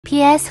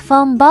PS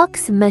foam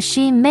box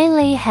machine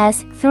mainly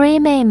has 3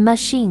 main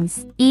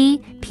machines.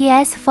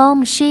 PS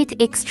foam sheet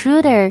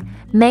extruder,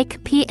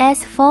 make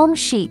PS foam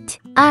sheet.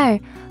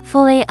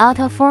 Fully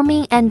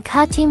auto-forming and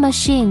cutting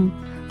machine,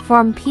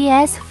 form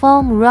PS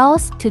foam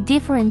rolls to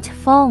different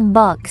foam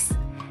box,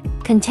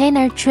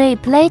 container, tray,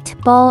 plate,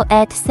 bowl,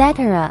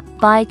 etc.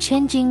 by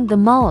changing the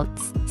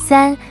molds.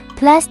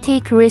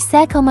 Plastic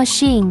recycle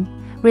machine,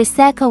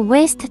 recycle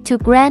waste to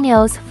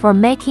granules for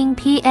making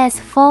PS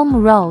foam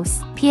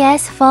rolls.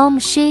 PS foam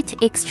sheet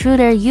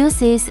extruder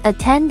uses a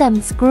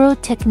tandem screw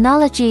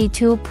technology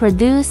to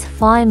produce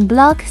fine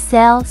block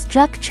cell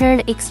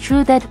structured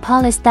extruded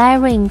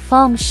polystyrene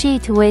foam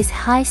sheet with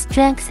high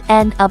strength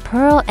and a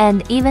pearl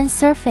and even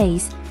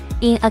surface,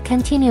 in a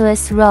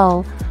continuous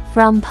roll,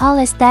 from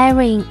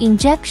polystyrene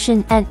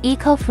injection and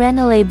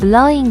eco-friendly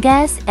blowing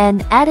gas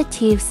and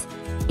additives.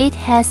 It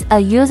has a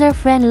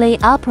user-friendly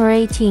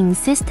operating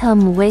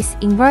system with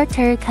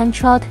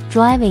inverter-controlled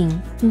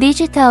driving,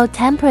 digital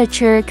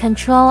temperature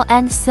control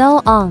and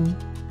so on.